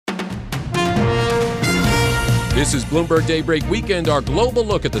This is Bloomberg Daybreak Weekend, our global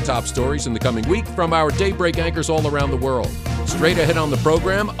look at the top stories in the coming week from our Daybreak anchors all around the world. Straight ahead on the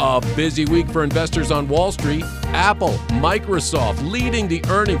program, a busy week for investors on Wall Street. Apple, Microsoft leading the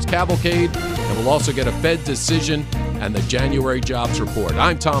earnings cavalcade, and we'll also get a Fed decision and the January jobs report.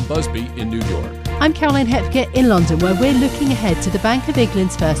 I'm Tom Busby in New York. I'm Caroline Hepker in London, where we're looking ahead to the Bank of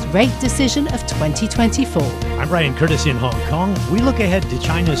England's first rate decision of 2024. I'm Brian Curtis in Hong Kong. We look ahead to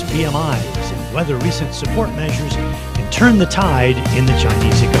China's PMIs and whether recent support measures can turn the tide in the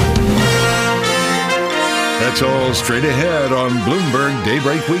Chinese economy. That's all straight ahead on Bloomberg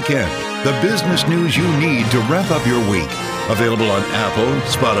Daybreak Weekend. The business news you need to wrap up your week. Available on Apple,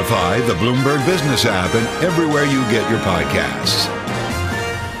 Spotify, the Bloomberg Business app, and everywhere you get your podcasts.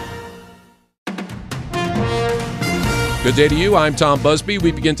 Good day to you. I'm Tom Busby.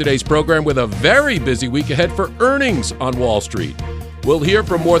 We begin today's program with a very busy week ahead for earnings on Wall Street. We'll hear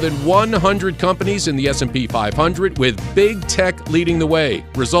from more than 100 companies in the S&P 500, with big tech leading the way.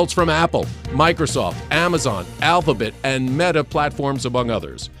 Results from Apple, Microsoft, Amazon, Alphabet, and Meta platforms, among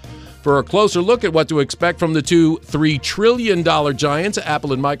others. For a closer look at what to expect from the two $3 trillion giants,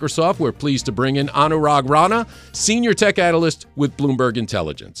 Apple and Microsoft, we're pleased to bring in Anurag Rana, senior tech analyst with Bloomberg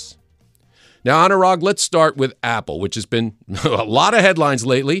Intelligence. Now, Anurag, let's start with Apple, which has been a lot of headlines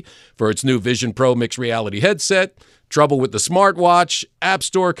lately for its new Vision Pro mixed reality headset, trouble with the smartwatch, App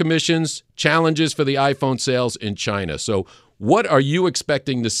Store commissions, challenges for the iPhone sales in China. So what are you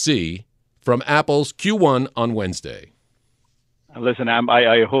expecting to see from Apple's Q1 on Wednesday? Listen,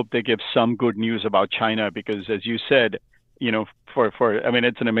 I hope they give some good news about China because, as you said,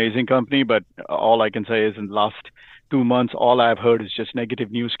 it's an amazing company, but all I can say is in the last 2 months, all I've heard is just negative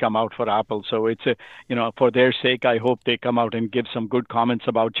news come out for Apple. So it's for their sake, I hope they come out and give some good comments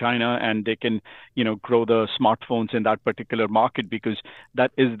about China and they can, grow the smartphones in that particular market, because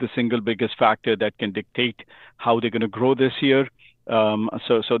that is the single biggest factor that can dictate how they're going to grow this year.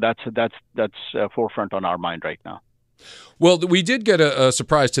 So that's forefront on our mind right now. Well, we did get a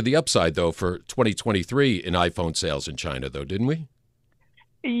surprise to the upside, though, for 2023 in iPhone sales in China, though, didn't we?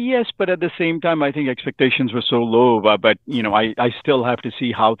 Yes, but at the same time, I think expectations were so low. But I still have to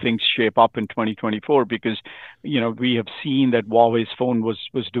see how things shape up in 2024 because, we have seen that Huawei's phone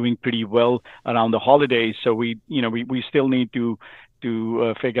was doing pretty well around the holidays. So we still need to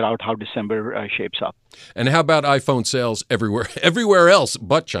figure out how December shapes up. And how about iPhone sales everywhere else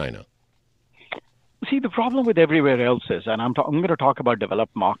but China? See, the problem with everywhere else is, and I'm going to talk about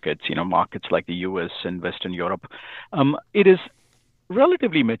developed markets, markets like the U.S. and Western Europe. It is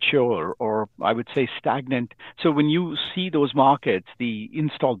relatively mature, or I would say stagnant. So when you see those markets, the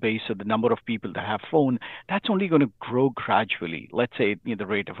install base of the number of people that have phone, that's only going to grow gradually. Let's say the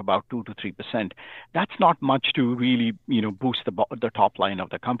rate of about 2 to 3%. That's not much to really boost the top line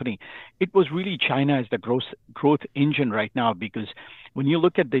of the company. It was really China as the growth engine right now, because when you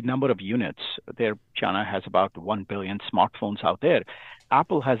look at the number of units, China has about 1 billion smartphones out there.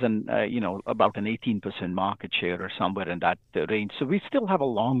 Apple has about an 18% market share or somewhere in that range. So we still have a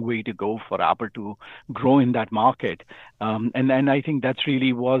long way to go for Apple to grow in that market. And I think that's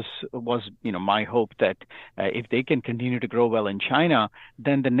really was my hope that if they can continue to grow well in China,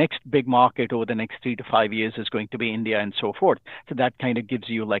 then the next big market over the next 3 to 5 years is going to be India and so forth. So that kind of gives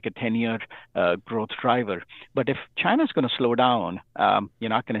you like a 10-year growth driver. But if China's going to slow down, you're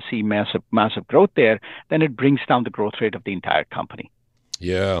not going to see massive growth there, then it brings down the growth rate of the entire company.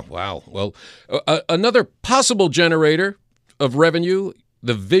 Yeah, wow. Well, another possible generator of revenue,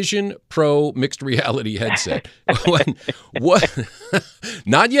 the Vision Pro mixed reality headset. What?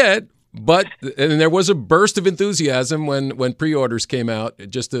 Not yet, but and there was a burst of enthusiasm when pre-orders came out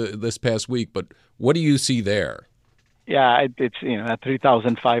just this past week. But what do you see there? Yeah, it's at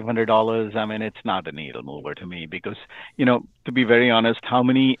 $3,500. I mean, it's not a needle mover to me because to be very honest, how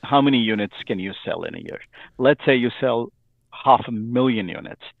many units can you sell in a year? Let's say you sell 500,000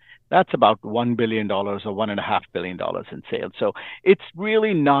 units. That's about $1 billion or $1.5 billion in sales. So it's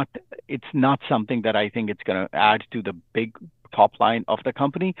really not something that I think it's going to add to the big top line of the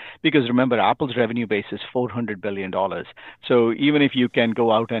company, because remember, Apple's revenue base is $400 billion. So even if you can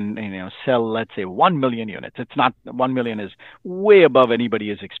go out and sell, let's say 1 million units, it's not 1 million is way above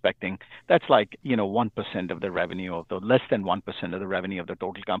anybody is expecting. That's like 1% of the revenue of less than 1% of the revenue of the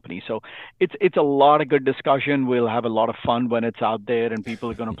total company. So it's a lot of good discussion. We'll have a lot of fun when it's out there and people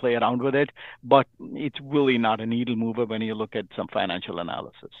are going to play around with it, but it's really not a needle mover when you look at some financial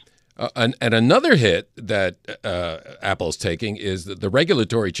analysis. And another hit that Apple's taking is the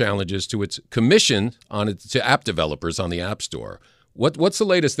regulatory challenges to its commission to app developers on the App Store. What's the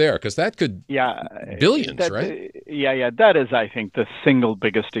latest there? Because that could billions, right? Yeah. That is, I think, the single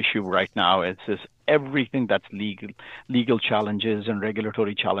biggest issue right now. It's this everything that's legal challenges and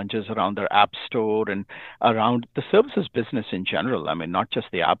regulatory challenges around their app store and around the services business in general. I mean, not just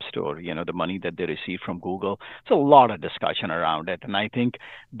the app store, the money that they receive from Google. It's a lot of discussion around it. And I think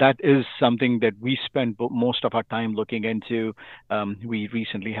that is something that we spend most of our time looking into. We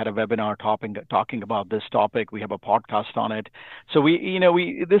recently had a webinar talking about this topic. We have a podcast on it. So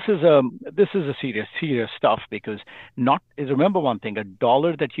this is a serious stuff, because remember one thing, a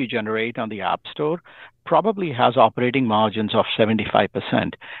dollar that you generate on the App Store probably has operating margins of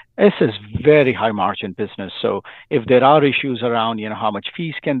 75%. This is very high margin business. So if there are issues around, how much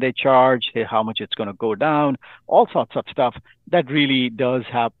fees can they charge, how much it's going to go down, all sorts of stuff, that really does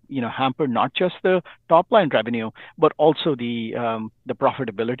have, hamper not just the top line revenue, but also the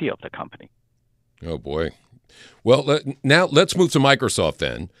profitability of the company. Oh boy. Well, now let's move to Microsoft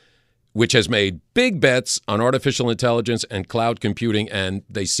then, which has made big bets on artificial intelligence and cloud computing, and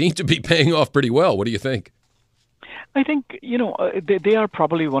they seem to be paying off pretty well. What do you think? I think, they are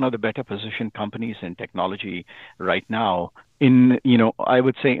probably one of the better positioned companies in technology right now in, I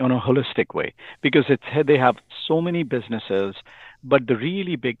would say on a holistic way, because they have so many businesses. But the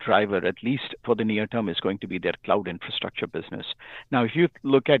really big driver, at least for the near term, is going to be their cloud infrastructure business. Now, if you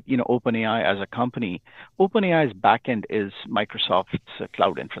look at, OpenAI as a company, OpenAI's backend is Microsoft's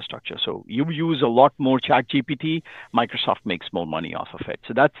cloud infrastructure. So you use a lot more ChatGPT, Microsoft makes more money off of it.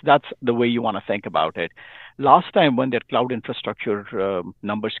 So that's the way you want to think about it. Last time when their cloud infrastructure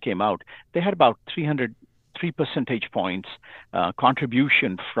numbers came out, they had about 3 percentage points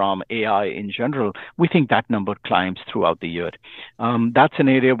contribution from AI in general. We think that number climbs throughout the year. That's an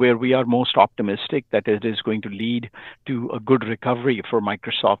area where we are most optimistic that it is going to lead to a good recovery for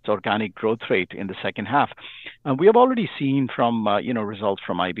Microsoft's organic growth rate in the second half. We have already seen from results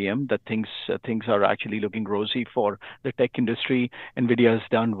from IBM that things are actually looking rosy for the tech industry. NVIDIA has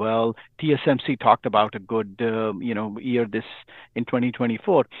done well. TSMC talked about a good year this in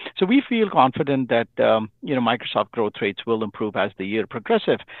 2024. So we feel confident that Microsoft growth rates will improve as the year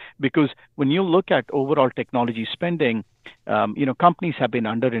progresses, because when you look at overall technology spending, companies have been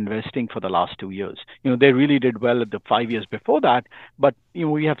underinvesting for the last 2 years. They really did well at the 5 years before that, but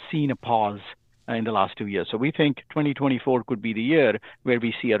we have seen a pause in the last 2 years. So we think 2024 could be the year where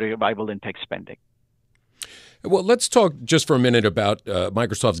we see a revival in tech spending. Well, let's talk just for a minute about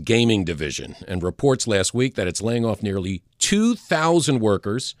Microsoft's gaming division, and reports last week that it's laying off nearly 2,000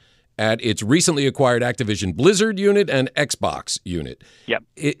 workers at its recently acquired Activision Blizzard unit and Xbox unit. Yep.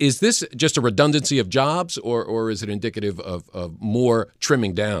 Is this just a redundancy of jobs, or is it indicative of more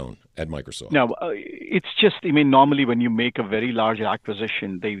trimming down at Microsoft? No, it's just, normally when you make a very large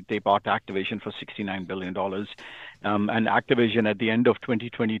acquisition, they bought Activision for $69 billion. And Activision at the end of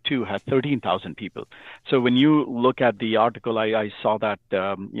 2022 had 13,000 people. So when you look at the article, I saw that,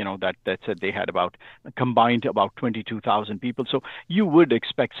 that said they had combined about 22,000 people. So you would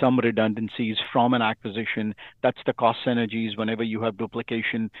expect some redundancies from an acquisition. That's the cost synergies. Whenever you have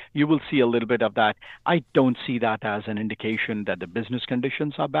duplication, you will see a little bit of that. I don't see that as an indication that the business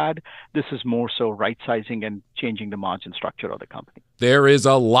conditions are bad. This is more so right-sizing and changing the margin structure of the company. There is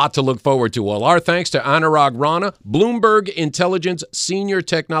a lot to look forward to. Well, our thanks to Anurag Rana, Bloomberg Intelligence Senior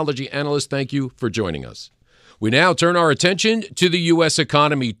Technology Analyst. Thank you for joining us. We now turn our attention to the U.S.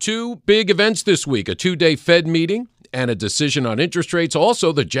 economy. 2 big events this week, a 2-day Fed meeting and a decision on interest rates,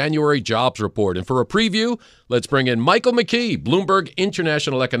 also the January jobs report. And for a preview, let's bring in Michael McKee, Bloomberg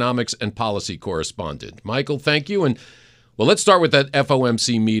International Economics and Policy Correspondent. Michael, thank you. And well, let's start with that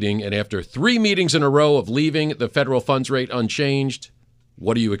FOMC meeting. And after 3 meetings in a row of leaving the federal funds rate unchanged,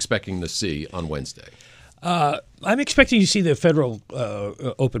 what are you expecting to see on Wednesday? I'm expecting to see the Federal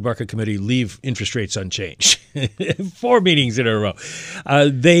Open Market Committee leave interest rates unchanged. 4 meetings in a row.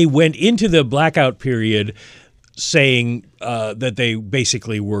 They went into the blackout period saying that they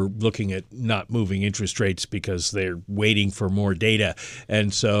basically were looking at not moving interest rates because they're waiting for more data.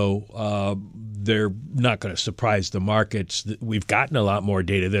 And so they're not going to surprise the markets. We've gotten a lot more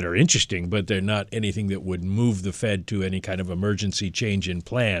data that are interesting, but they're not anything that would move the Fed to any kind of emergency change in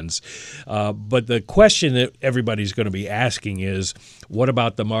plans. But the question that everybody's going to be asking is, what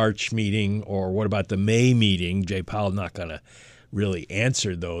about the March meeting, or what about the May meeting? Jay Powell not going to really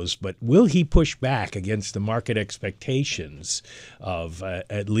answer those, but will he push back against the market expectations of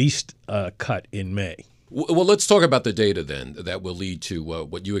at least a cut in May? Well, let's talk about the data then that will lead to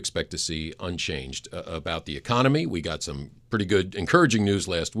what you expect to see unchanged about the economy. We got some pretty good, encouraging news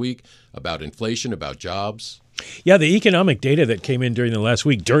last week about inflation, about jobs. Yeah, the economic data that came in during the last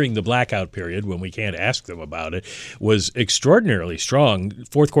week, during the blackout period, when we can't ask them about it, was extraordinarily strong.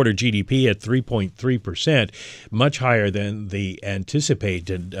 Fourth quarter GDP at 3.3%, much higher than the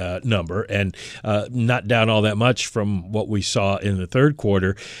anticipated number, and not down all that much from what we saw in the third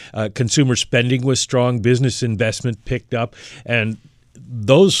quarter. Consumer spending was strong, business investment picked up, and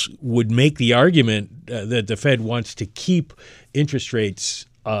those would make the argument that the Fed wants to keep interest rates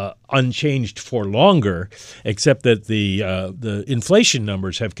unchanged for longer, except that the inflation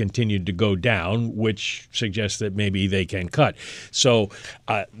numbers have continued to go down, which suggests that maybe they can cut. So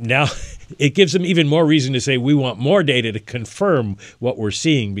now it gives them even more reason to say we want more data to confirm what we're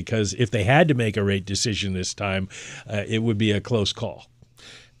seeing, because if they had to make a rate decision this time, it would be a close call.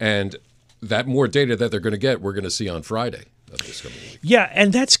 And that more data that they're going to get, we're going to see on Friday. Yeah,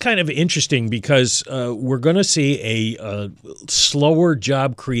 and that's kind of interesting because we're going to see a slower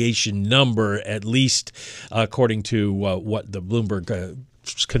job creation number, at least according to what the Bloomberg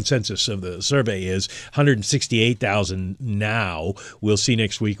consensus of the survey is. 168,000 now. We'll see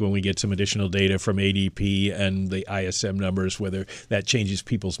next week when we get some additional data from ADP and the ISM numbers, whether that changes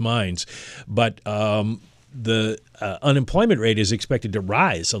people's minds. But the unemployment rate is expected to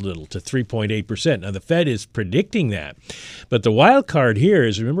rise a little to 3.8%. Now, the Fed is predicting that. But the wild card here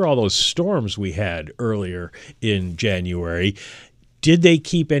is, remember all those storms we had earlier in January? Did they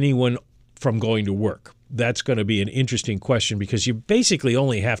keep anyone from going to work? That's going to be an interesting question, because you basically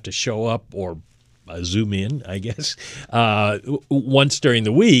only have to show up or zoom in, I guess, once during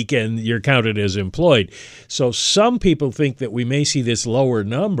the week, and you're counted as employed. So some people think that we may see this lower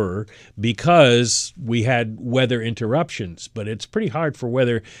number because we had weather interruptions, but it's pretty hard for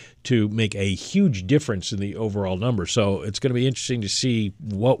weather to make a huge difference in the overall number. So it's going to be interesting to see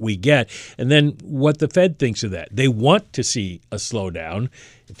what we get, and then what the Fed thinks of that. They want to see a slowdown.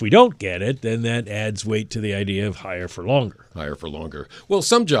 If we don't get it, then that adds weight to the idea of higher for longer. Higher for longer. Well,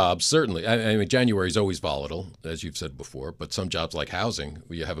 some jobs, certainly. I mean, January is always volatile, as you've said before, but some jobs like housing,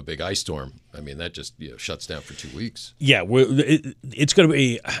 where you have a big ice storm, I mean, that just shuts down for 2 weeks. Yeah, it's going to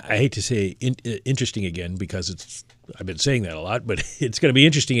be, I hate to say interesting again, because I've been saying that a lot, but it's going to be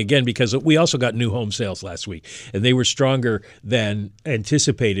interesting again because we also got new home sales last week, and they were stronger than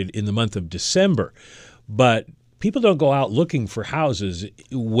anticipated in the month of December. But people don't go out looking for houses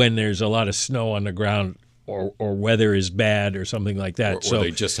when there's a lot of snow on the ground or weather is bad or something like that. Or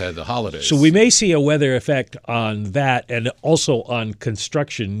they just had the holidays. So we may see a weather effect on that, and also on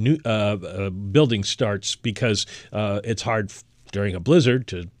construction, building starts, because it's hard during a blizzard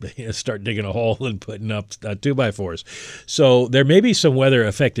to start digging a hole and putting up 2x4s. So there may be some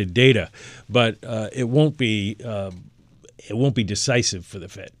weather-affected data, but it won't be decisive for the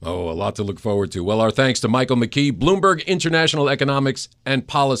Fed. Oh, a lot to look forward to. Well, our thanks to Michael McKee, Bloomberg International Economics and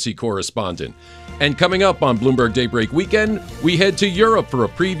Policy Correspondent. And coming up on Bloomberg Daybreak Weekend, we head to Europe for a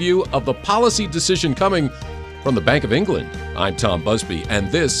preview of the policy decision coming from the Bank of England. I'm Tom Busby,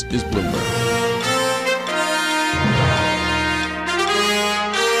 and this is Bloomberg.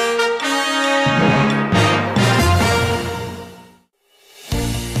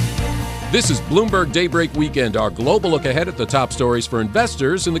 This is Bloomberg Daybreak Weekend, our global look ahead at the top stories for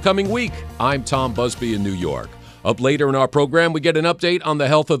investors in the coming week. I'm Tom Busby in New York. Up later in our program, we get an update on the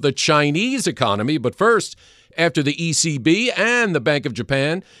health of the Chinese economy. But first, after the ECB and the Bank of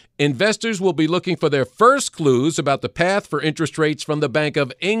Japan, investors will be looking for their first clues about the path for interest rates from the Bank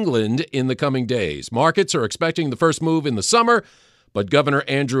of England in the coming days. Markets are expecting the first move in the summer, but Governor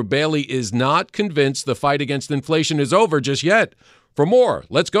Andrew Bailey is not convinced the fight against inflation is over just yet. For more,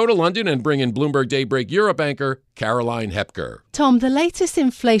 let's go to London and bring in Bloomberg Daybreak Europe anchor Caroline Hepker. Tom, the latest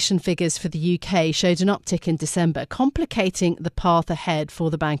inflation figures for the UK showed an uptick in December, complicating the path ahead for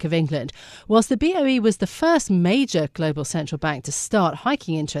the Bank of England. Whilst the BOE was the first major global central bank to start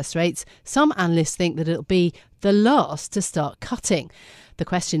hiking interest rates, some analysts think that it'll be the last to start cutting. The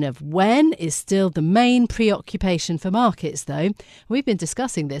question of when is still the main preoccupation for markets, though. We've been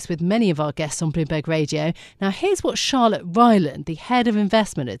discussing this with many of our guests on Bloomberg Radio. Now, here's what Charlotte Ryland, the head of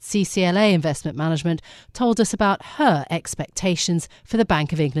investment at CCLA Investment Management, told us about her expectations for the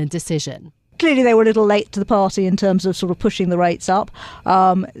Bank of England decision. Clearly, they were a little late to the party in terms of sort of pushing the rates up.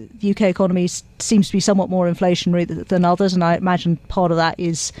 The UK economy seems to be somewhat more inflationary than others, and I imagine part of that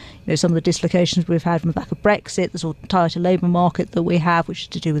is, some of the dislocations we've had from the back of Brexit, the sort of tighter labour market that we have, which is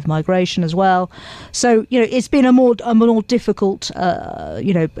to do with migration as well. So, it's been a more difficult,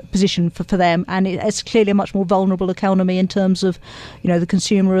 position for them, and it's clearly a much more vulnerable economy in terms of, the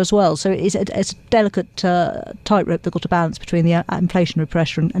consumer as well. So it's a delicate tightrope they've got to balance between the inflationary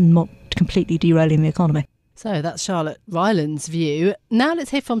pressure and not completely derailing the economy. So that's Charlotte Ryland's view. Now let's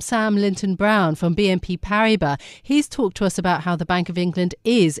hear from Sam Linton-Brown from BNP Paribas. He's talked to us about how the Bank of England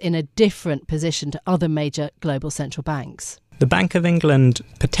is in a different position to other major global central banks. The Bank of England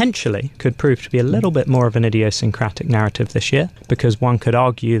potentially could prove to be a little bit more of an idiosyncratic narrative this year, because one could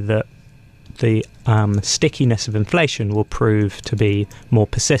argue that the stickiness of inflation will prove to be more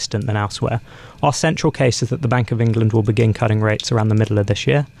persistent than elsewhere. Our central case is that the Bank of England will begin cutting rates around the middle of this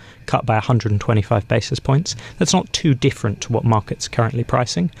year, cut by 125 basis points. That's not too different to what markets are currently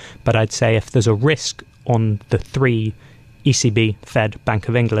pricing, but I'd say if there's a risk on the three, ECB, Fed, Bank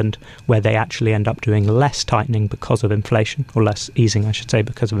of England, where they actually end up doing less tightening because of inflation, or less easing, I should say,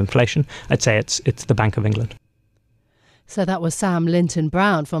 because of inflation, I'd say it's the Bank of England. So that was Sam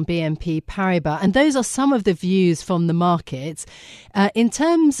Linton-Brown from BNP Paribas. And those are some of the views from the markets. In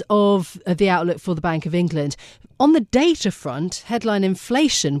terms of the outlook for the Bank of England, on the data front, headline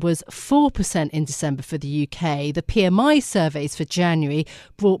inflation was 4% in December for the UK. The PMI surveys for January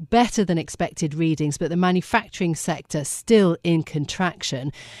brought better than expected readings, but the manufacturing sector still in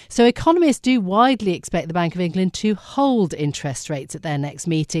contraction. So economists do widely expect the Bank of England to hold interest rates at their next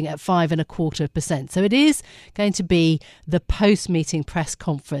meeting at 5.25%. So it is going to be the post-meeting press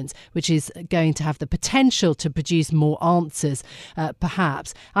conference, which is going to have the potential to produce more answers,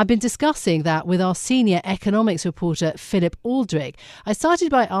 perhaps. I've been discussing that with our senior economics reporter, Philip Aldrich. I started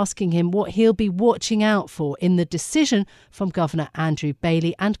by asking him what he'll be watching out for in the decision from Governor Andrew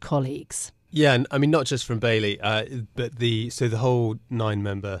Bailey and colleagues. Yeah, and I mean, not just from Bailey, but the whole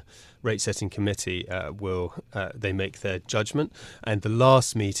 9-member rate-setting committee they make their judgment. And the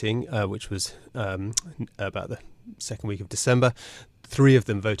last meeting, which was about the second week of December, 3 of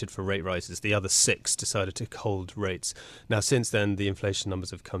them voted for rate rises. The other 6 decided to hold rates. Now, since then, the inflation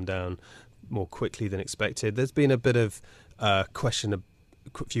numbers have come down more quickly than expected. There's been a bit of a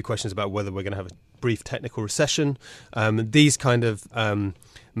few questions about whether we're going to have a brief technical recession. These kind of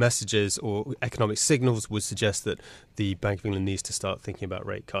messages or economic signals would suggest that the Bank of England needs to start thinking about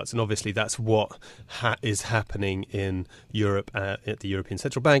rate cuts. And obviously that's what is happening in Europe at the European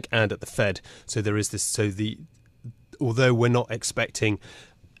Central Bank and at the Fed. So there is this. Although we're not expecting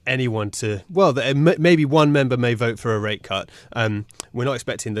anyone to, maybe one member may vote for a rate cut. We're not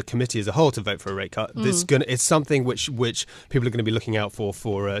expecting the committee as a whole to vote for a rate cut. It's something which people are going to be looking out for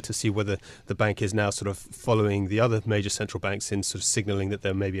to see whether the bank is now sort of following the other major central banks in sort of signalling that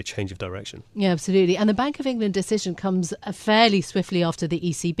there may be a change of direction. Yeah, absolutely. And the Bank of England decision comes fairly swiftly after the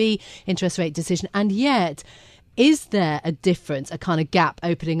ECB interest rate decision, and yet is there a difference, a kind of gap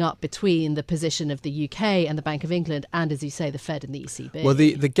opening up between the position of the UK and the Bank of England and, as you say, the Fed and the ECB? Well,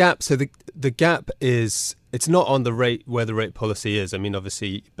 the gap. So the gap is, it's not on the rate where the rate policy is. I mean,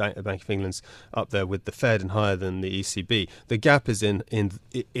 obviously, Bank of England's up there with the Fed and higher than the ECB. The gap is in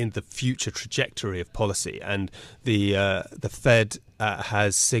the future trajectory of policy, and the Fed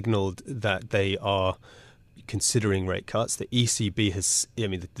has signalled that they are considering rate cuts. The ECB has,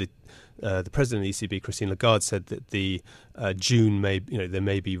 the president of the ECB, Christine Lagarde, said that the June there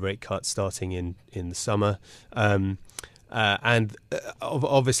may be rate cuts starting in the summer, and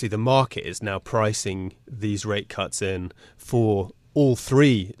obviously the market is now pricing these rate cuts in for all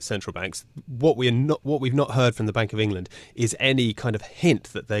 3 central banks. What we've not heard from the Bank of England is any kind of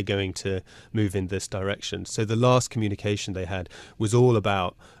hint that they're going to move in this direction. So the last communication they had was all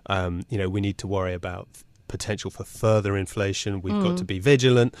about we need to worry about potential for further inflation. We've got to be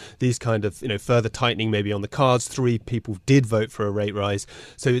vigilant. These kind of further tightening maybe on the cards. 3 people did vote for a rate rise.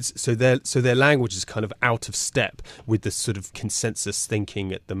 So their language is kind of out of step with the sort of consensus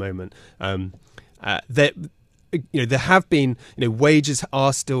thinking at the moment. There have been, wages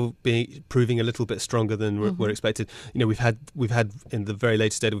are still proving a little bit stronger than were expected. We've had in the very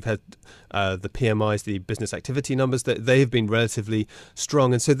latest data, we've had the PMIs, the business activity numbers, that they have been relatively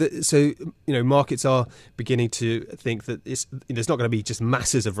strong, and so markets are beginning to think that there's not going to be just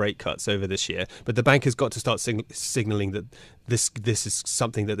masses of rate cuts over this year, but the bank has got to start signaling that this is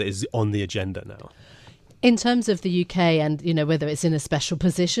something that is on the agenda now. In terms of the UK and, whether it's in a special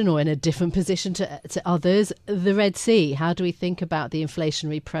position or in a different position to others, the Red Sea, how do we think about the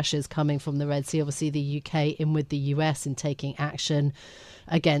inflationary pressures coming from the Red Sea? Obviously, the UK in with the US in taking action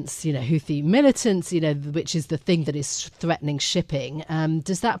against, Houthi militants, which is the thing that is threatening shipping.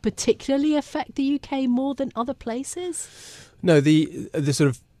 Does that particularly affect the UK more than other places? No, the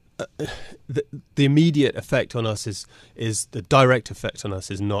sort of the immediate effect on us is the direct effect on us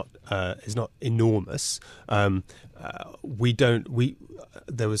is not enormous.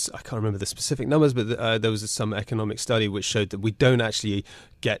 there was, I can't remember the specific numbers, but there was some economic study which showed that we don't actually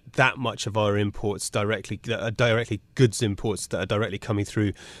get that much of our imports directly goods imports that are directly coming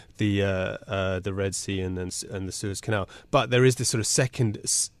through the Red Sea and the Suez Canal. But there is this sort of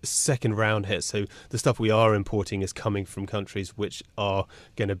second round here. So the stuff we are importing is coming from countries which are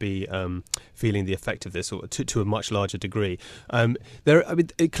going to be feeling the effect of this, or to a much larger degree.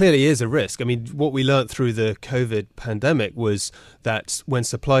 It clearly is a risk. I mean, what we learned through the COVID pandemic was that when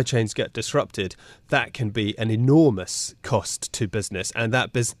supply chains get disrupted, that can be an enormous cost to business, and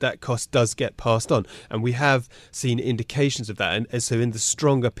that cost does get passed on. And we have seen indications of that. And so in the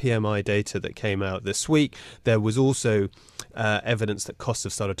stronger PMI data that came out this week, there was also evidence that costs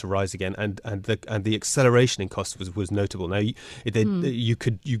have started to rise again, and the acceleration in costs was notable. Now you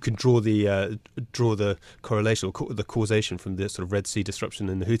could draw the correlation or the causation from the sort of Red Sea disruption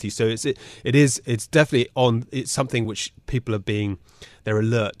and the Houthis. So it's definitely on. It's something which people are they're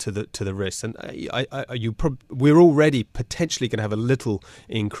alert to the risks, and we're already potentially going to have a little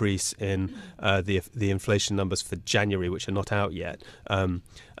increase in the inflation numbers for January, which are not out yet.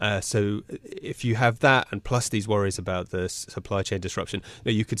 So if you have that, and plus these worries about the supply chain disruption,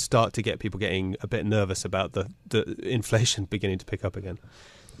 you could start to get people getting a bit nervous about the inflation beginning to pick up again.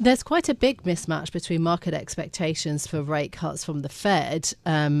 There's quite a big mismatch between market expectations for rate cuts from the Fed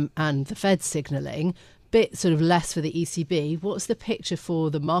and the Fed signalling, bit sort of less for the ECB. What's the picture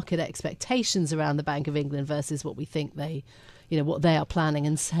for the market expectations around the Bank of England versus what we think what they are planning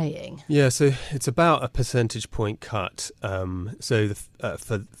and saying? Yeah, so it's about a percentage point cut.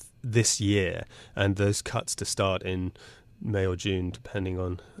 For this year, and those cuts to start in May or June, depending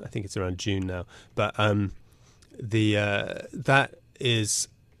on, I think it's around June now. But that is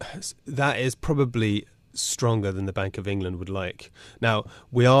probably stronger than the Bank of England would like. Now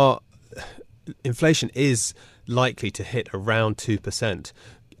inflation is likely to hit around 2%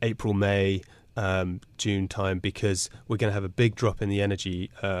 April, May, June time, because we're going to have a big drop in the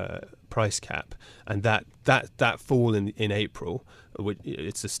energy price cap, and that fall in April,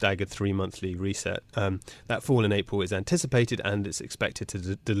 it's a staggered 3-monthly reset. That fall in April is anticipated, and it's expected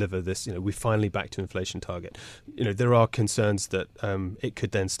to deliver this. We're finally back to inflation target. There are concerns that it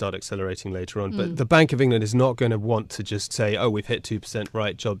could then start accelerating later on. But the Bank of England is not going to want to just say, "Oh, we've hit 2%,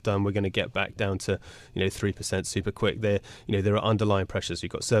 right? Job done. We're going to get back down to 3% super quick." There are underlying pressures.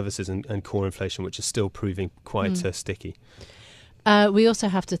 You've got services and core inflation, which is still proving quite sticky. We also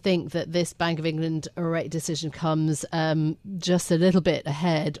have to think that this Bank of England rate decision comes just a little bit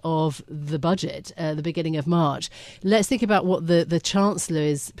ahead of the budget, the beginning of March. Let's think about what the Chancellor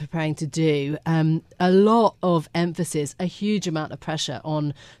is preparing to do. A lot of emphasis, a huge amount of pressure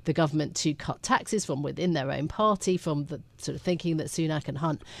on the government to cut taxes from within their own party, from the sort of thinking that Sunak and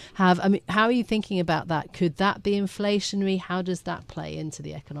Hunt have. I mean, how are you thinking about that? Could that be inflationary? How does that play into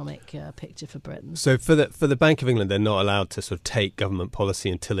the economic picture for Britain? So for the Bank of England, they're not allowed to sort of take government policy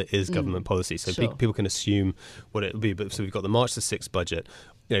until it is government policy. So Sure. people can assume what it will be. But so we've got the March the 6th budget.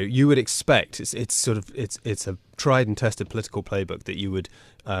 You would expect it's a tried and tested political playbook that you would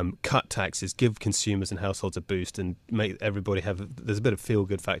cut taxes, give consumers and households a boost, and make everybody there's a bit of feel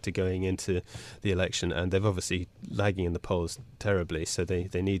good factor going into the election, and they're obviously lagging in the polls terribly, so they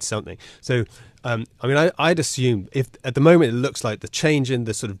need something. So I'd assume, if at the moment it looks like the change in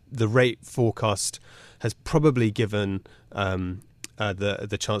the sort of the rate forecast has probably given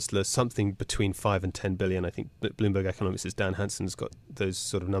the Chancellor something between 5 and 10 billion. I think Bloomberg Economics' Dan Hansen's got those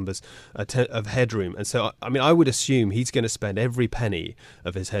sort of numbers of headroom. And so, I would assume he's going to spend every penny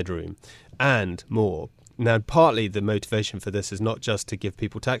of his headroom and more. Now, partly the motivation for this is not just to give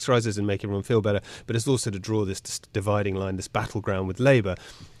people tax rises and make everyone feel better, but it's also to draw this dividing line, this battleground with Labour.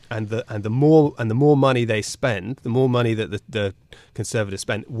 And the more money they spend, the more money that the Conservatives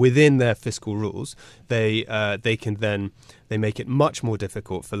spend within their fiscal rules, they make it much more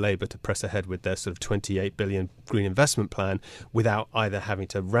difficult for Labour to press ahead with their sort of 28 billion green investment plan without either having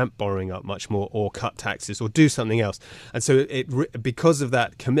to ramp borrowing up much more or cut taxes or do something else. And so because of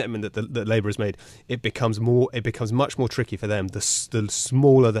that commitment that Labour has made, it becomes much more tricky for them. The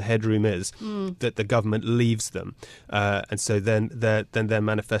smaller the headroom is that the government leaves them, and so then their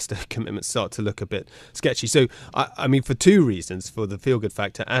manifesto commitments start to look a bit sketchy. So for two reasons, for the feel-good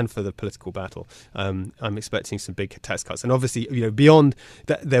factor and for the political battle, I'm expecting some big tax cuts. And obviously, beyond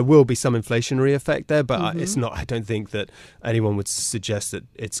that, there will be some inflationary effect there, but it's not. I don't think that anyone would suggest that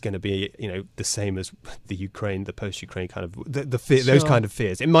it's going to be, the same as the post-Ukraine kind of Sure. Those kind of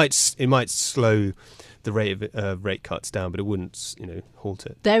fears. It might slow the rate of rate cuts down, but it wouldn't, halt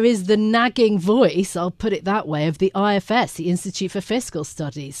it. There is the nagging voice, I'll put it that way, of the IFS, the Institute for Fiscal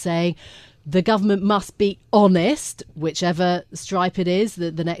Studies, saying the government must be honest, whichever stripe it is,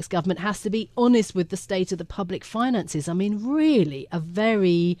 the next government has to be honest with the state of the public finances. I mean, really a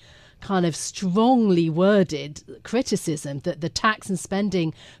very kind of strongly worded criticism that the tax and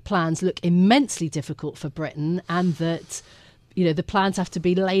spending plans look immensely difficult for Britain, and that, you know, the plans have to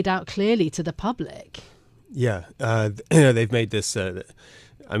be laid out clearly to the public. Yeah, they've made this...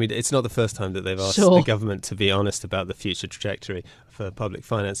 I mean, it's not the first time that they've asked the government to be honest about the future trajectory for public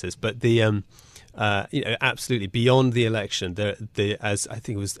finances. But absolutely beyond the election, as I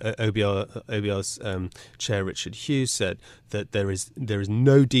think it was OBR's chair Richard Hughes said, that there is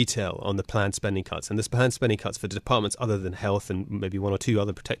no detail on the planned spending cuts, and this planned spending cuts for departments other than health and maybe one or two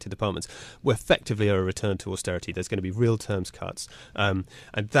other protected departments will effectively are a return to austerity. There's going to be real terms cuts, and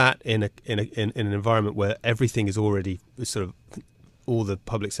that in an environment where everything is already sort of, all the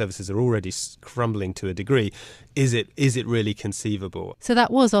public services are already crumbling to a degree. Is it really conceivable? So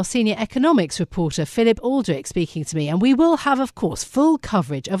that was our senior economics reporter, Philip Aldrich, speaking to me. And we will have, of course, full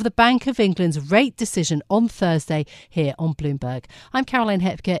coverage of the Bank of England's rate decision on Thursday here on Bloomberg. I'm Caroline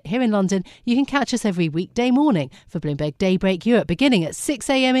Hepker here in London. You can catch us every weekday morning for Bloomberg Daybreak Europe, beginning at 6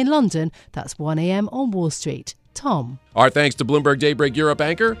 a.m. in London. That's 1 a.m. on Wall Street. Tom. Our thanks to Bloomberg Daybreak Europe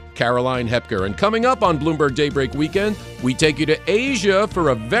anchor Caroline Hepker. And coming up on Bloomberg Daybreak Weekend, we take you to Asia for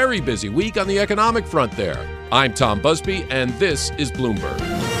a very busy week on the economic front there. I'm Tom Busby, and this is Bloomberg.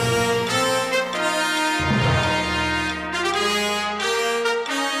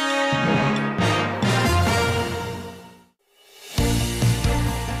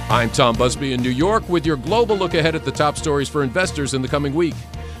 I'm Tom Busby in New York with your global look ahead at the top stories for investors in the coming week.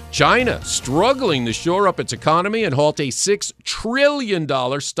 China struggling to shore up its economy and halt a $6 trillion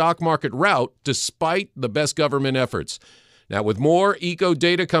stock market rout despite the best government efforts. Now, with more eco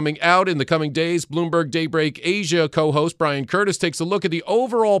data coming out in the coming days, Bloomberg Daybreak Asia co-host Brian Curtis takes a look at the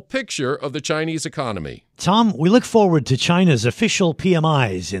overall picture of the Chinese economy. Tom, we look forward to China's official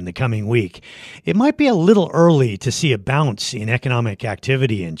PMIs in the coming week. It might be a little early to see a bounce in economic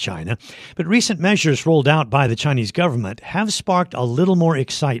activity in China, but recent measures rolled out by the Chinese government have sparked a little more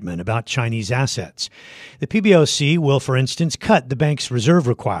excitement about Chinese assets. The PBOC will, for instance, cut the bank's reserve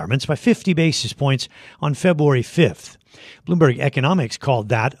requirements by 50 basis points on February 5th. Bloomberg Economics called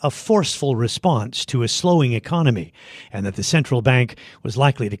that a forceful response to a slowing economy, and that the central bank was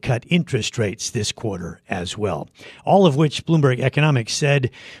likely to cut interest rates this quarter as well. All of which Bloomberg Economics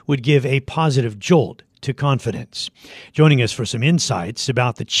said would give a positive jolt to confidence. Joining us for some insights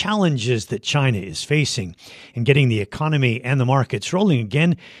about the challenges that China is facing in getting the economy and the markets rolling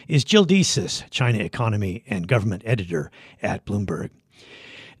again is Jill Desis, China economy and government editor at Bloomberg.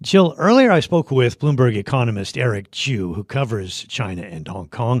 Jill, earlier I spoke with Bloomberg economist Eric Chu, who covers China and Hong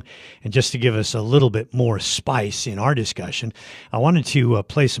Kong. And just to give us a little bit more spice in our discussion, I wanted to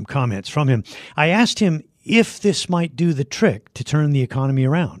play some comments from him. I asked him if this might do the trick to turn the economy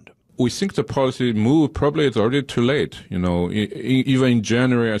around. We think the policy move probably is already too late. You know, even in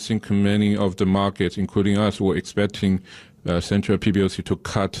January, I think many of the markets, including us, were expecting Central PBOC to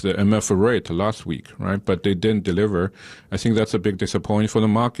cut the MF rate last week, right? But they didn't deliver. I think that's a big disappointment for the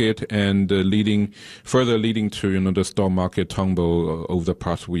market and further leading to, the stock market tumble over the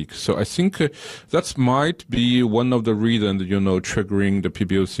past week. So I think that might be one of the reasons, triggering the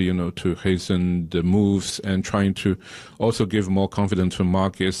PBOC, to hasten the moves and trying to also give more confidence to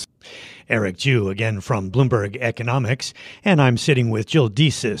markets. Eric Chu, again from Bloomberg Economics, and I'm sitting with Jill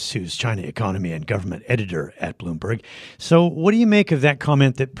Desis, who's China economy and government editor at Bloomberg. So what do you make of that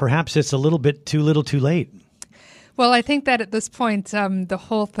comment that perhaps it's a little bit too little too late? Well, I think that at this point, the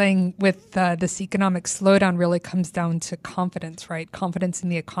whole thing with this economic slowdown really comes down to confidence, right? Confidence in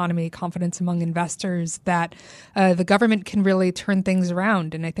the economy, confidence among investors that the government can really turn things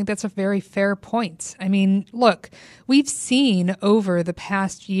around. And I think that's a very fair point. I mean, look, we've seen over the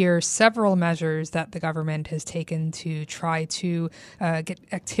past year several measures that the government has taken to try to get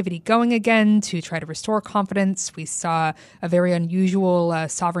activity going again, to try to restore confidence. We saw a very unusual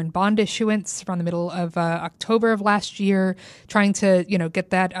sovereign bond issuance around the middle of October of last year, trying to, get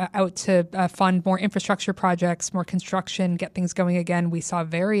that out to fund more infrastructure projects, more construction, get things going again. We saw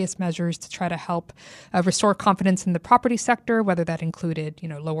various measures to try to help restore confidence in the property sector, whether that included,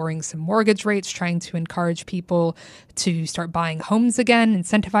 lowering some mortgage rates, trying to encourage people to start buying homes again,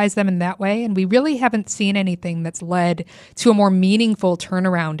 incentivize them in that way. And we really haven't seen anything that's led to a more meaningful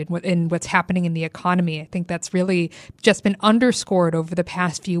turnaround in what's happening in the economy. I think that's really just been underscored over the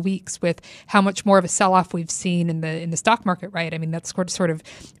past few weeks with how much more of a sell-off we've seen in the stock market, right? I mean, that's sort of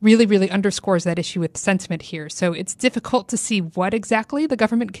really underscores that issue with sentiment here. So it's difficult to see what exactly the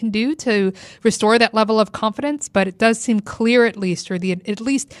government can do to restore that level of confidence, but it does seem clear at least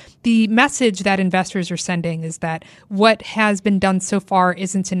the message that investors are sending is that what has been done so far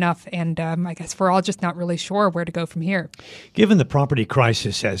isn't enough, and I guess we're all just not really sure where to go from here. Given the property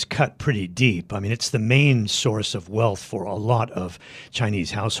crisis has cut pretty deep, I mean, it's the main source of wealth for a lot of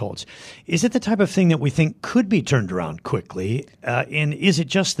Chinese households. Is it the type of thing that we think could be turned around quickly? And is it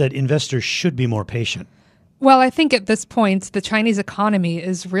just that investors should be more patient? Well, I think at this point, the Chinese economy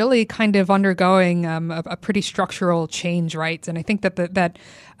is really kind of undergoing a pretty structural change, right? And I think that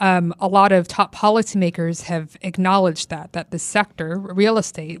a lot of top policymakers have acknowledged that the sector, real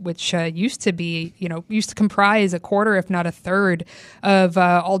estate, which used to comprise a quarter, if not a third, of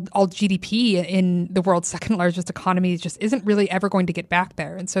all GDP in the world's second largest economy, just isn't really ever going to get back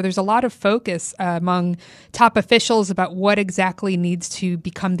there. And so there's a lot of focus among top officials about what exactly needs to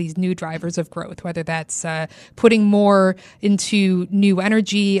become these new drivers of growth, whether that's putting more into new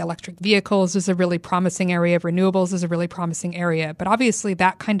energy. Electric vehicles is a really promising area. Renewables is a really promising area. But obviously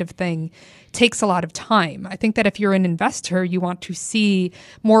that kind of thing takes a lot of time. I think that if you're an investor, you want to see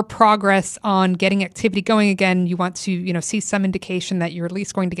more progress on getting activity going again. You want to, see some indication that you're at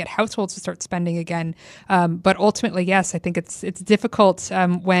least going to get households to start spending again. But ultimately, yes, I think it's difficult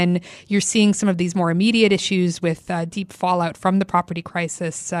when you're seeing some of these more immediate issues with deep fallout from the property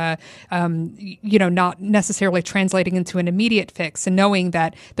crisis, not necessarily translating into an immediate fix, and knowing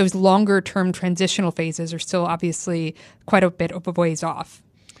that those longer term transitional phases are still obviously quite a bit of a ways off.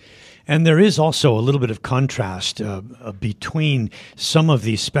 And there is also a little bit of contrast between some of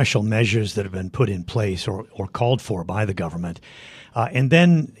these special measures that have been put in place or called for by the government, and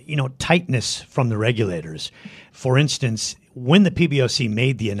then, tightness from the regulators. For instance, when the PBOC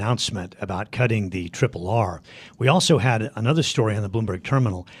made the announcement about cutting the RRR, we also had another story on the Bloomberg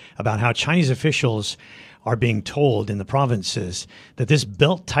terminal about how Chinese officials are being told in the provinces that this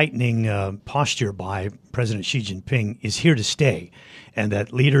belt-tightening posture by President Xi Jinping is here to stay, and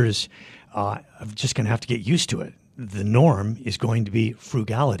that leaders are just going to have to get used to it. The norm is going to be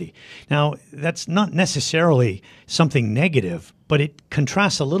frugality. Now, that's not necessarily something negative, but it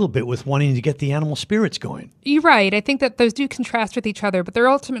contrasts a little bit with wanting to get the animal spirits going. You're right. I think that those do contrast with each other, but they're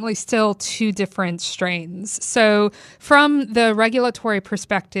ultimately still two different strains. So from the regulatory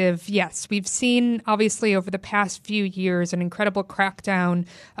perspective, yes, we've seen obviously over the past few years an incredible crackdown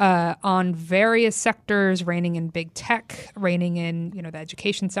on various sectors, reigning in big tech, reigning in the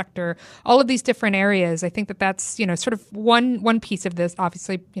education sector, all of these different areas. I think that that's sort of one piece of this.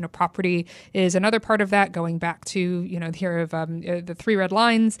 Obviously, property is another part of that, going back to the three red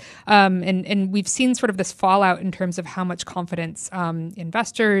lines, and we've seen sort of this fallout in terms of how much confidence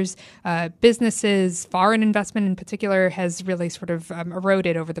investors, businesses, foreign investment in particular, has really sort of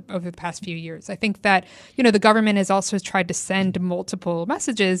eroded over the past few years. I think that the government has also tried to send multiple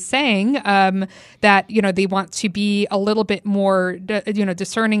messages saying that they want to be a little bit more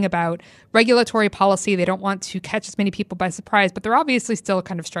discerning about regulatory policy. They don't want to catch as many people by surprise, but they're obviously still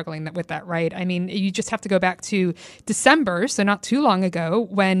kind of struggling with that, right? I mean, you just have to go back to December, so not too long ago,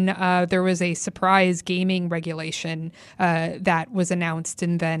 when there was a surprise gaming regulation that was announced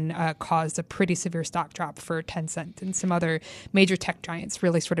and then caused a pretty severe stock drop for Tencent and some other major tech giants.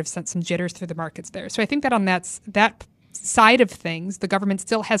 Really sort of sent some jitters through the markets there. So I think that on that side of things, the government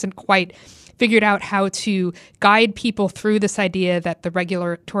still hasn't quite figured out how to guide people through this idea that the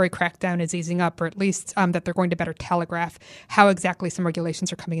regulatory crackdown is easing up, or at least that they're going to better telegraph how exactly some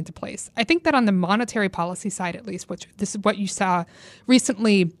regulations are coming into place. I think that on the monetary policy side, at least, which this is what you saw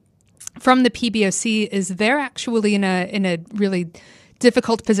recently from the PBOC, is they're actually in a really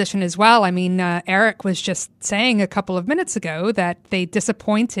difficult position as well. I mean, Eric was just saying a couple of minutes ago that they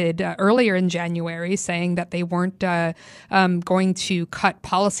disappointed earlier in January, saying that they weren't going to cut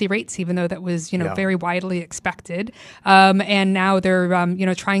policy rates, even though that was very widely expected. And now they're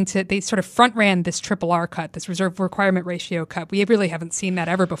they sort of front ran this RRR cut, this reserve requirement ratio cut. We really haven't seen that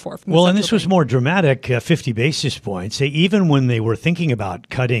ever before. Well, and this was more dramatic, 50 basis points. Even when they were thinking about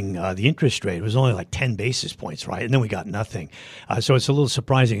cutting the interest rate, it was only like 10 basis points, right? And then we got nothing. So it's a little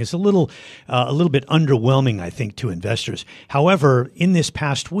surprising. It's a little bit underwhelming, I think, to investors. However, in this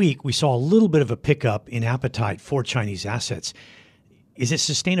past week, we saw a little bit of a pickup in appetite for Chinese assets. Is it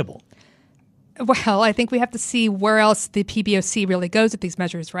sustainable? Well, I think we have to see where else the PBOC really goes with these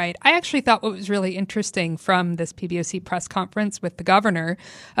measures, right? I actually thought what was really interesting from this PBOC press conference with the governor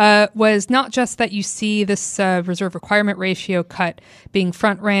was not just that you see this reserve requirement ratio cut being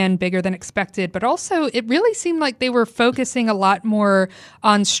front-ran bigger than expected, but also it really seemed like they were focusing a lot more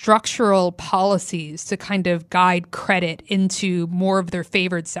on structural policies to kind of guide credit into more of their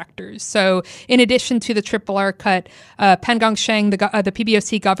favored sectors. So in addition to the triple R cut, Pan Gongsheng, the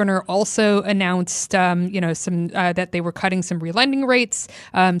PBOC governor, also announced that they were cutting some relending rates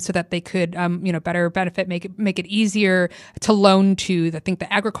so that they could better benefit, make it easier to loan to. I think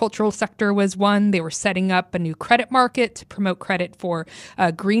the agricultural sector was one. They were setting up a new credit market to promote credit for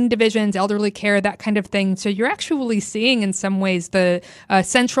green divisions, elderly care, that kind of thing. So you're actually seeing in some ways the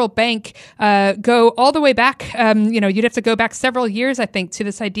central bank go all the way back. You'd have to go back several years, I think, to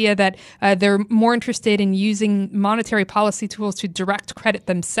this idea that they're more interested in using monetary policy tools to direct credit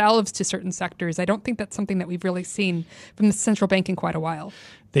themselves to certain sectors. I don't think that's something that we've really seen from the central bank in quite a while.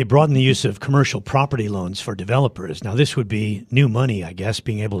 They broadened the use of commercial property loans for developers. Now, this would be new money, I guess,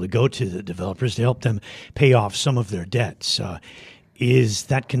 being able to go to the developers to help them pay off some of their debts. Is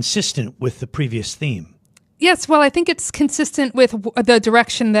that consistent with the previous theme? Yes, well, I think it's consistent with the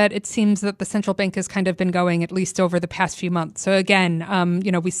direction that it seems that the central bank has kind of been going, at least over the past few months. So again,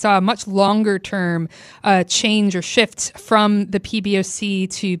 we saw a much longer term change or shift from the PBOC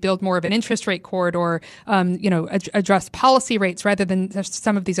to build more of an interest rate corridor, address policy rates rather than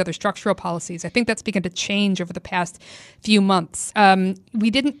some of these other structural policies. I think that's begun to change over the past few months. One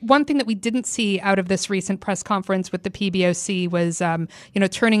thing that we didn't see out of this recent press conference with the PBOC was,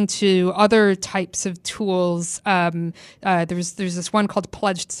 turning to other types of tools. There's this one called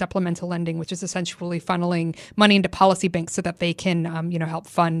pledged supplemental lending, which is essentially funneling money into policy banks so that they can, help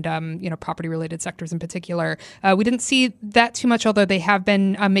fund, property-related sectors in particular. We didn't see that too much, although they have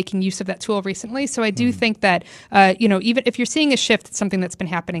been making use of that tool recently. So I do think that, even if you're seeing a shift, it's something that's been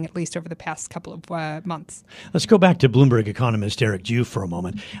happening at least over the past couple of months. Let's go back to Bloomberg economist Eric Jew for a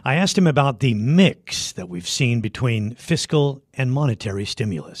moment. I asked him about the mix that we've seen between fiscal and monetary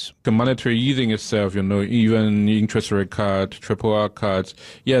stimulus. The monetary easing itself, even interest rate cut, triple R cuts,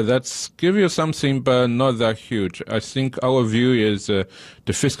 that's give you something, but not that huge. I think our view is the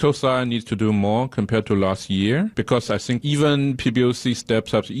fiscal side needs to do more compared to last year, because I think even PBOC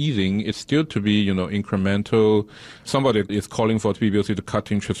steps up easing, it's still to be, incremental. Somebody is calling for PBOC to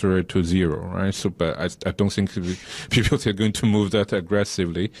cut interest rate to zero, right? So, but I don't think PBOC are going to move that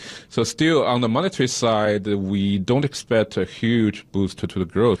aggressively. So still on the monetary side, we don't expect a huge boost to the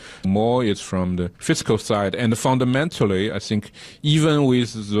growth. More is from the fiscal side. And fundamentally, I think even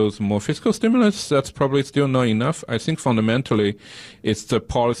with those more fiscal stimulus, that's probably still not enough. I think fundamentally, it's the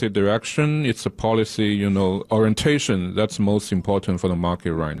policy direction, it's the policy, orientation that's most important for the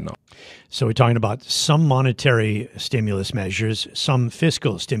market right now. So we're talking about some monetary stimulus measures, some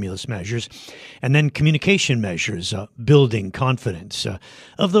fiscal stimulus measures, and then communication measures, building confidence.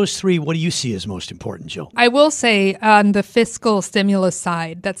 Of those three, what do you see as most important, Jill? I will say on the fiscal stimulus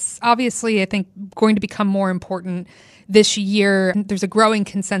side, that's obviously, I think, going to become more important this year. There's a growing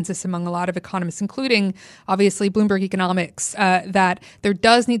consensus among a lot of economists, including obviously Bloomberg Economics, that there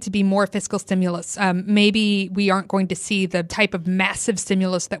does need to be more fiscal stimulus. Maybe we aren't going to see the type of massive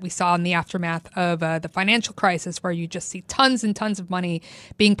stimulus that we saw in the aftermath of the financial crisis, where you just see tons and tons of money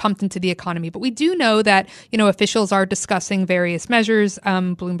being pumped into the economy. But we do know that, officials are discussing various measures.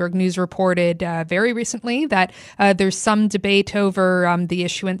 Bloomberg News reported very recently that there's some debate over the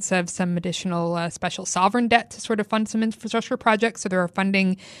issuance of some additional special sovereign debt to sort of fund some infrastructure projects. So there are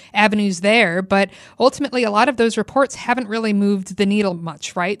funding avenues there. But ultimately, a lot of those reports haven't really moved the needle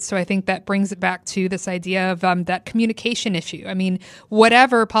much, right? So I think that brings it back to this idea of that communication issue. I mean,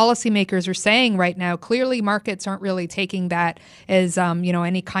 whatever policymakers are saying right now, clearly markets aren't really taking that as,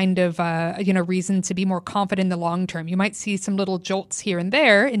 any kind of, reason to be more confident in the long term. You might see some little jolts here and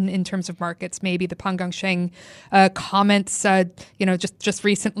there in terms of markets. Maybe the Pan Gongsheng comments, just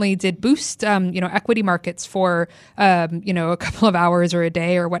recently did boost, equity markets for, a couple of hours or a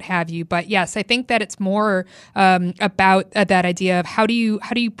day or what have you. But yes, I think that it's more about that idea of how do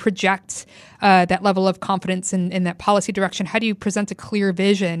you project that level of confidence in that policy direction? How do you present a clear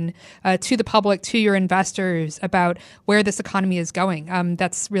vision to the public, to your investors about where this economy is going?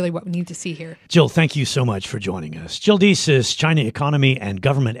 That's really what we need to see here. Jill, thank you so much for joining us. Jill Deese is China economy and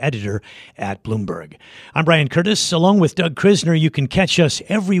government editor at Bloomberg. I'm Brian Curtis. Along with Doug Krisner, you can catch us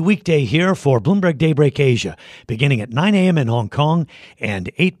every weekday here for Bloomberg Daybreak Asia, beginning at 9 a.m. in Hong Kong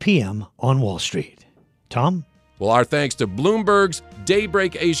and 8 p.m. on Wall Street. Tom? Well, our thanks to Bloomberg's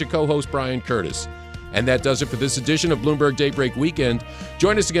Daybreak Asia co-host Brian Curtis. And that does it for this edition of Bloomberg Daybreak Weekend.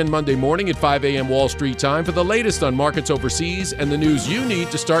 Join us again Monday morning at 5 a.m. Wall Street time for the latest on markets overseas and the news you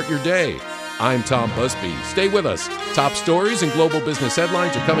need to start your day. I'm Tom Busby. Stay with us. Top stories and global business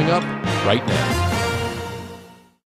headlines are coming up right now.